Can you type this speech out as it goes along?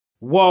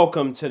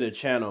Welcome to the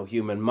channel,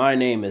 human. My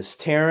name is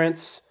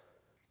Terrence.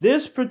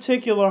 This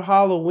particular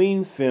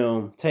Halloween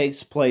film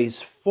takes place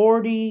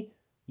 40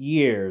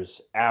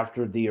 years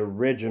after the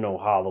original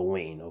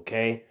Halloween,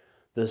 okay?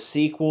 The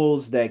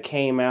sequels that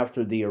came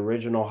after the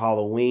original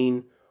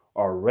Halloween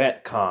are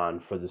retcon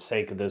for the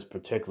sake of this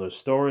particular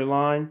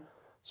storyline.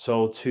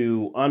 So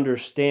to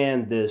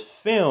understand this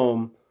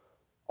film,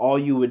 all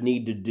you would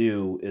need to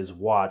do is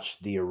watch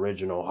the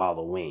original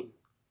Halloween.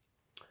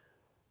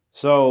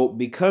 So,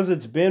 because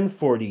it's been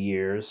 40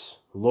 years,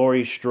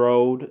 Laurie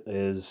Strode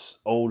is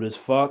old as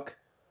fuck.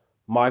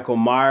 Michael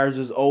Myers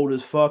is old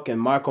as fuck. And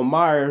Michael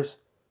Myers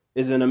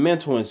is in a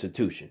mental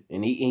institution.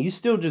 And he's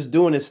still just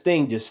doing his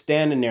thing, just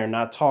standing there,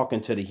 not talking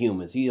to the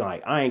humans. He's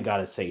like, I ain't got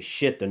to say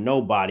shit to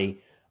nobody.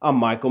 I'm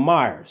Michael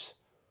Myers.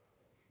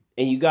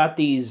 And you got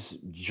these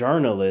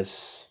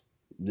journalists,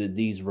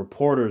 these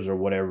reporters or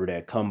whatever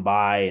that come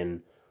by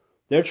and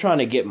they're trying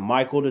to get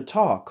Michael to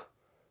talk.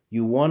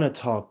 You want to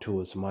talk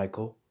to us,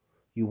 Michael.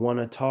 You want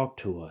to talk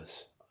to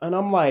us. And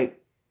I'm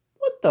like,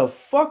 what the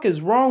fuck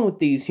is wrong with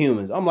these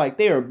humans? I'm like,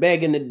 they are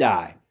begging to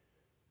die.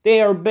 They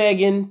are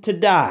begging to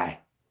die.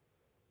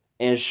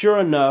 And sure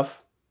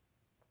enough,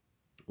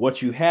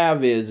 what you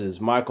have is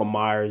Michael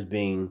Myers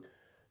being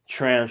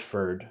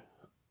transferred.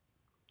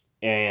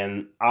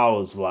 And I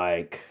was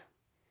like,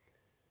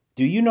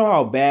 do you know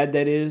how bad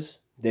that is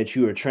that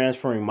you are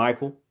transferring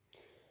Michael?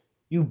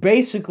 You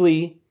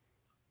basically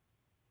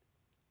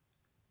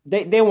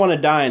They want to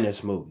die in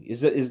this movie.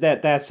 Is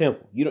that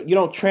simple? You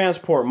don't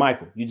transport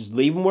Michael. You just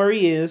leave him where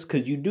he is,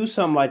 because you do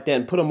something like that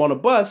and put him on a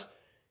bus,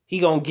 he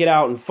gonna get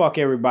out and fuck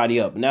everybody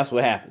up. And that's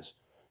what happens.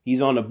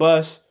 He's on the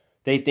bus.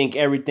 They think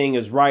everything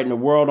is right in the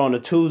world on a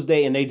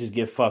Tuesday, and they just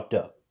get fucked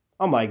up.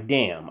 I'm like,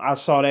 damn, I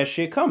saw that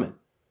shit coming.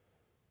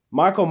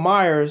 Michael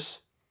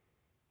Myers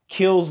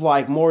kills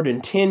like more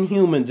than 10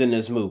 humans in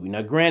this movie.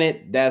 Now,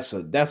 granted, that's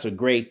a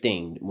great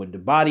thing. When the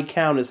body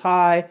count is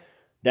high,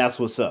 that's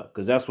what's up,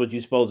 because that's what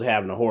you're supposed to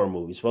have in a horror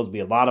movie. It's supposed to be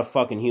a lot of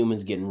fucking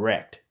humans getting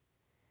wrecked.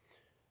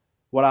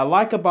 What I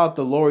like about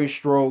the Laurie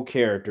Strode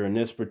character in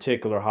this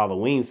particular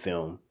Halloween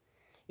film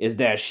is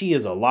that she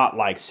is a lot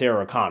like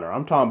Sarah Connor.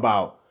 I'm talking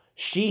about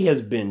she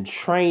has been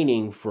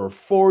training for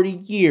 40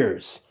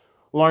 years,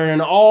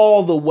 learning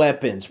all the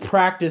weapons,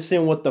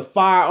 practicing with the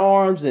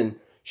firearms, and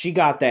she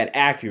got that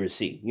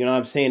accuracy. You know what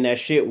I'm saying? That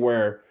shit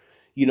where,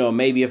 you know,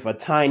 maybe if a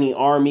tiny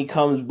army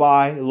comes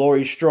by,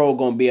 Laurie Strode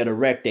gonna be able to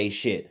wreck they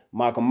shit.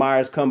 Michael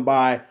Myers come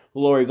by,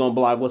 Laurie gonna be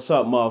like, what's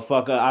up,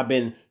 motherfucker? I've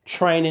been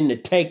training to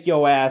take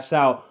your ass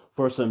out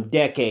for some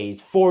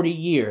decades, 40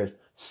 years.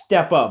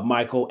 Step up,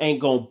 Michael.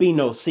 Ain't gonna be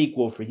no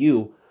sequel for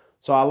you.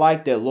 So I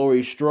like that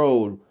Laurie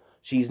Strode,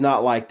 she's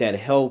not like that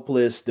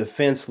helpless,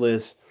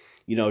 defenseless,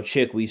 you know,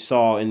 chick we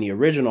saw in the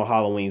original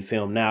Halloween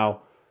film.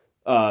 Now,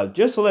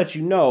 just to let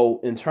you know,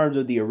 in terms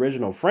of the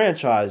original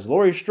franchise,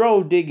 Laurie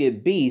Strode did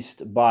get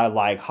beast by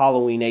like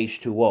Halloween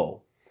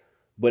H2O.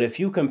 But if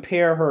you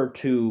compare her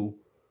to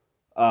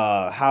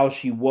how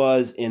she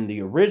was in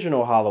the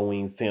original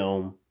Halloween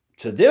film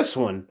to this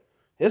one,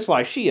 it's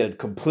like she a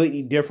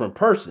completely different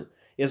person.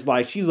 It's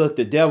like she looked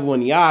the devil in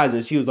the eyes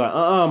and she was like,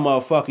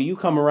 motherfucker, you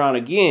come around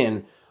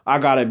again, I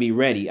gotta be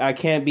ready. I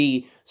can't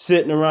be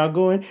sitting around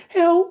going,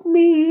 help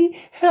me,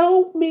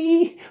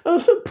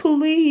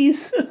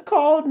 please,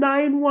 call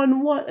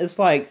 911. It's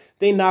like,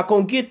 they not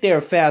gonna get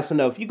there fast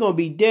enough. You're gonna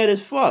be dead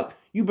as fuck.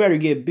 You better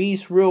get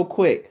beast real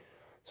quick.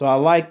 So I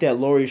like that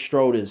Laurie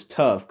Strode is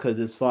tough, because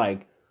it's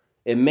like,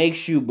 it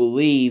makes you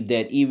believe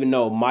that even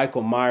though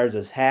Michael Myers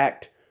is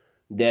hacked,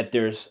 that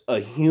there's a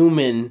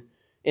human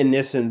in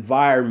this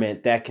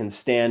environment that can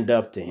stand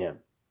up to him.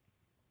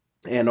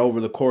 And over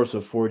the course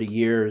of 40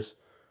 years,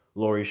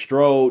 Laurie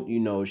Strode,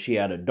 you know, she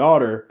had a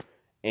daughter,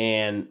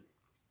 and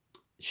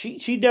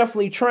she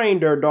definitely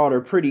trained her daughter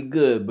pretty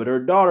good, but her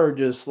daughter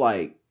just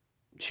like,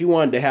 she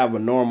wanted to have a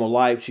normal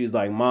life. She's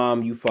like,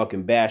 Mom, you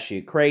fucking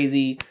batshit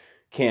crazy,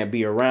 can't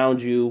be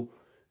around you.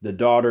 The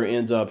daughter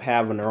ends up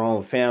having her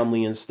own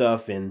family and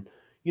stuff, and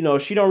you know,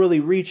 she don't really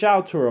reach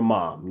out to her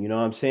mom. You know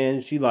what I'm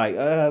saying? She like,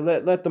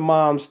 let the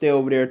mom stay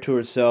over there to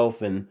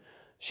herself, and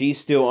she's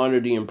still under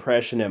the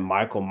impression that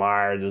Michael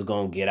Myers is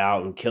gonna get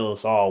out and kill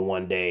us all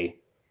one day.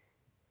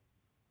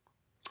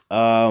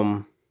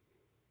 You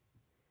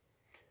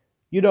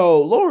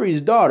know,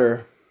 Laurie's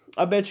daughter,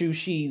 I bet you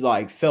she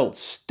like felt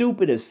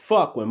stupid as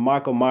fuck when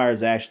Michael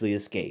Myers actually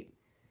escaped.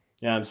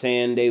 You know what I'm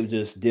saying? They were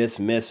just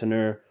dismissing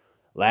her,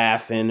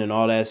 laughing and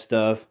all that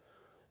stuff.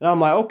 And I'm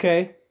like,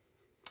 okay,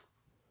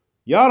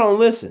 y'all don't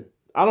listen.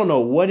 I don't know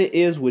what it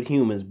is with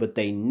humans, but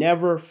they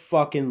never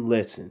fucking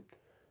listen.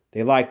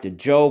 They like to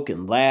joke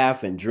and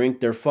laugh and drink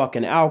their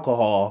fucking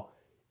alcohol.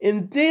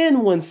 And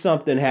then when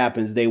something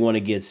happens, they want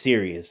to get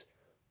serious.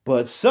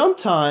 But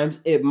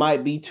sometimes it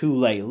might be too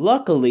late.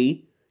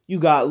 Luckily, you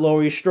got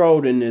Laurie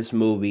Strode in this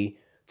movie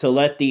to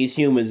let these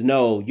humans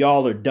know,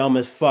 y'all are dumb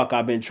as fuck.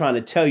 I've been trying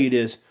to tell you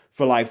this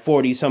for like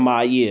 40 some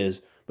odd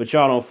years, but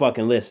y'all don't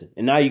fucking listen.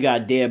 And now you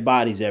got dead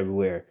bodies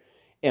everywhere.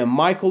 And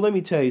Michael, let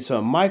me tell you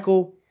something.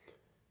 Michael,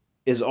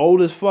 is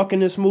old as fuck in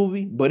this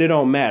movie, but it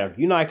don't matter.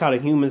 You know like how the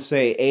humans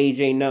say age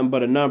ain't nothing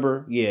but a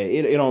number? Yeah,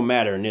 it don't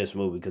matter in this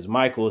movie because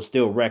Michael is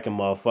still wrecking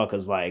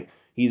motherfuckers like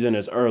he's in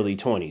his early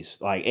 20s.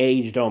 Like,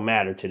 age don't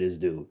matter to this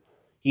dude.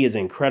 He is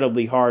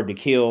incredibly hard to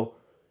kill.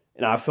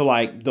 And I feel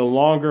like the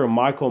longer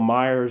Michael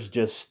Myers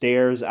just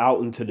stares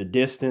out into the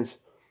distance,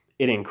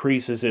 it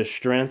increases his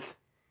strength.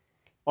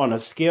 On a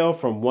scale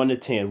from 1 to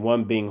 10,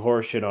 1 being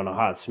horseshit on a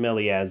hot,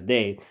 smelly ass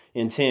day,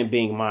 and 10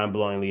 being mind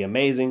blowingly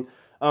amazing,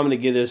 I'm going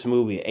to give this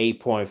movie an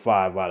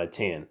 8.5 out of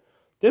 10.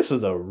 This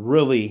is a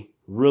really,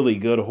 really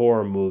good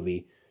horror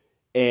movie.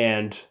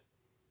 And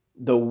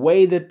the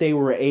way that they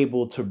were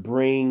able to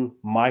bring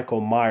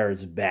Michael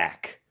Myers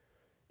back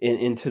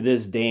into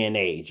this day and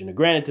age. And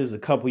granted, this is a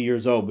couple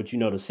years old, but you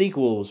know, the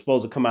sequel was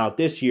supposed to come out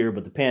this year,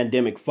 but the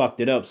pandemic fucked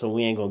it up, so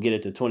we ain't going to get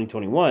it to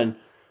 2021.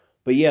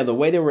 But yeah, the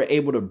way they were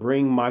able to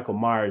bring Michael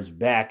Myers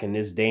back in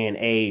this day and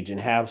age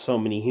and have so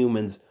many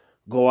humans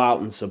go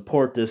out and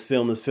support this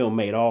film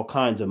made all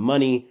kinds of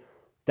money.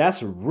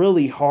 That's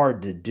really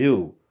hard to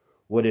do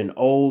with an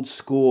old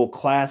school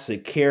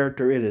classic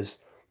character.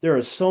 There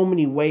are so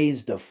many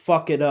ways to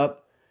fuck it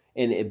up,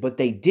 but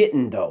they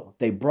didn't though.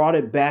 They brought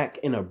it back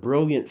in a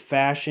brilliant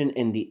fashion,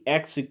 and the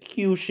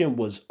execution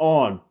was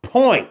on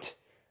point.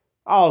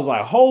 I was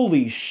like,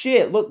 holy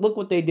shit! Look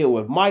what they did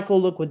with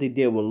Michael. Look what they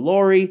did with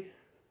Laurie.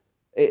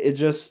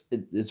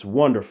 It's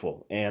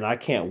wonderful, and I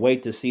can't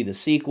wait to see the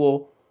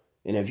sequel.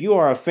 And if you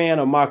are a fan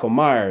of Michael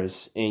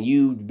Myers and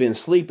you've been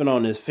sleeping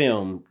on this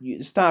film,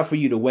 it's time for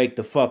you to wake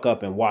the fuck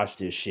up and watch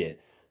this shit.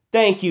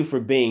 Thank you for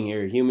being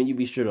here, human. You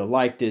be sure to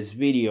like this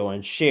video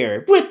and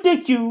share it with the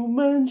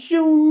humans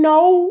you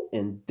know.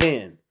 And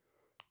then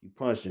you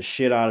punch the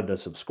shit out of the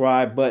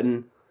subscribe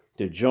button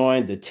to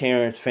join the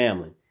Terrence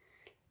family.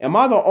 Am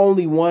I the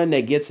only one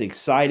that gets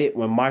excited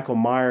when Michael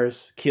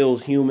Myers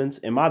kills humans?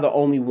 Am I the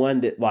only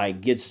one that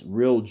like gets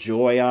real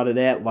joy out of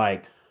that?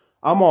 Like,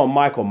 I'm on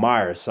Michael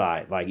Myers'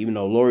 side. Like, even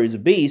though Laurie's a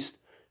beast,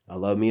 I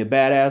love me a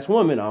badass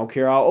woman. I don't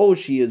care how old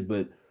she is,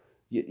 but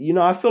you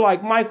know, I feel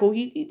like Michael,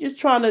 he just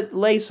trying to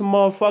lay some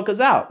motherfuckers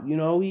out. You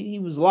know, he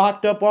was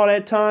locked up all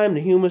that time.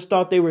 The humans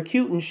thought they were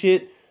cute and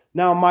shit.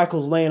 Now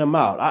Michael's laying them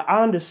out.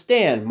 I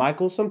understand,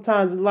 Michael.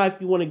 Sometimes in life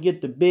you want to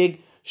get the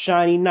big,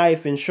 shiny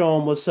knife and show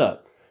them what's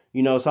up.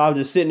 You know, so I was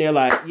just sitting there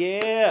like,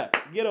 yeah,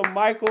 get him,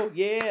 Michael.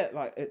 Yeah.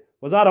 Like,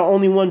 was I the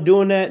only one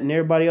doing that and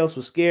everybody else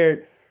was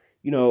scared?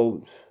 You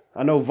know,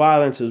 I know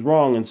violence is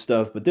wrong and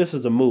stuff, but this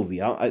is a movie.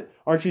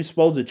 Aren't you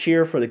supposed to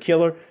cheer for the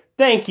killer?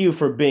 Thank you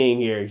for being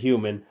here,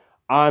 human.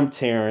 I'm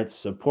Terrence.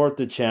 Support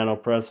the channel.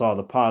 Press all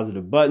the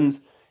positive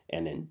buttons.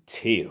 And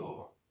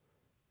until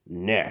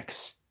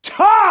next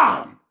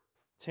time,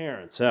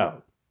 Terrence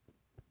out.